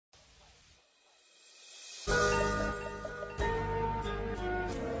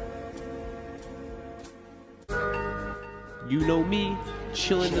You know me,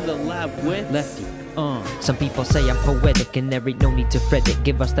 chilling in the lab with Lefty. Some people say I'm poetic and there ain't no need to fret it.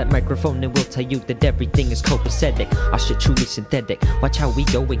 Give us that microphone and we'll tell you that everything is copacetic. Our shit truly synthetic. Watch how we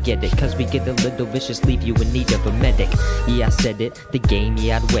go and get it, cause we get a little vicious, leave you in need of a medic. Yeah, I said it, the game,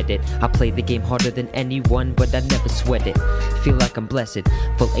 yeah, I'd wet it. I play the game harder than anyone, but I never sweat it. Feel like I'm blessed,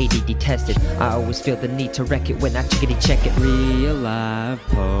 full ADD tested. I always feel the need to wreck it when I chickadee check it. Real life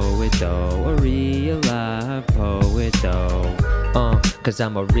poet though, a real life poet though. Cause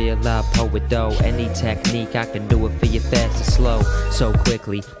I'm a real life poet though. Any technique I can do it for you fast or slow. So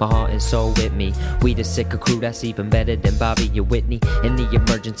quickly, my heart and soul with me. We the sicker crew that's even better than Bobby or Whitney. In the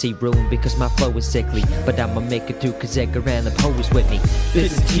emergency room because my flow is sickly. But I'ma make it through cause Edgar Allan Poe is with me.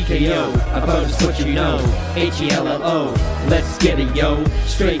 This is TKO, about is what you know. H-E-L-L-O, let's get it yo.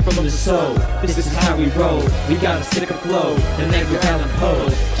 Straight from the soul, this is how we roll. We got a sicker flow than Edgar Allan Poe.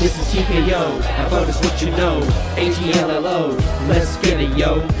 This is TKO, about is what you know. H-E-L-L-O, let's get it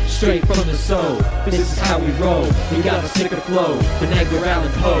yo. Straight from the soul, this is how we roll. We got a sicker flow than Edgar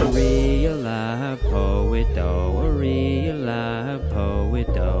Allan Poe. A real life poet though, a real life poet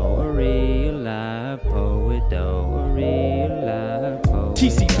though, a real life poet though, a real life poet.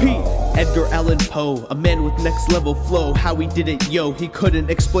 T.C.P. Edgar Allan Poe, a man with next level flow. How he did it, yo, he couldn't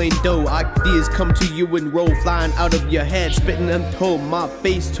explain though. Ideas come to you and roll, flying out of your head, spitting untold. My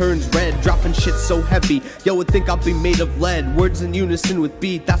face turns red, dropping shit so heavy. Yo would think I'll be made of lead. Words in unison with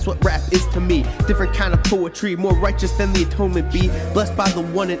beat, that's what rap is to me. Different kind of poetry, more righteous than the atonement be. Blessed by the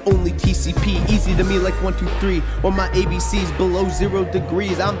one and only T.C.P. Easy to me like 1, 2, 3, or my ABCs below 0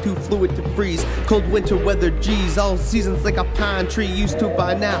 degrees. I'm too fluid to freeze. Cold winter weather, G's. All seasons like a pine tree, used to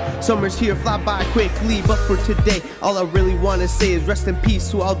by now. Summer's here, fly by quickly. But for today, all I really wanna say is rest in peace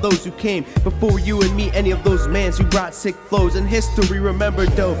to all those who came before you and me. Any of those mans who brought sick flows in history remembered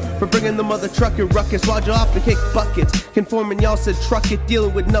though, for bringing the mother trucker ruckus. While you off to kick buckets, conforming y'all said truck it,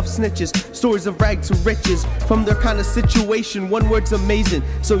 dealing with enough snitches. Stories of rags to riches from their kind of situation. One word's amazing.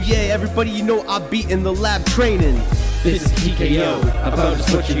 So yeah, everybody you know I beat in the lab training. This is TKO, about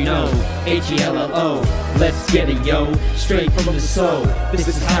is what you know. H-E-L-L-O, let's get it yo. Straight from the soul, this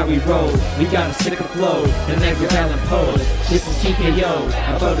is how we roll. We got a sicker flow than Edgar Allan Poe. This is TKO,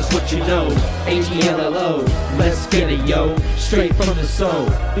 about is what you know. H-E-L-L-O, let's get it yo. Straight from the soul,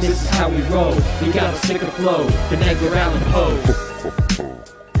 this is how we roll. We got a sicker flow than Edgar Allan Poe.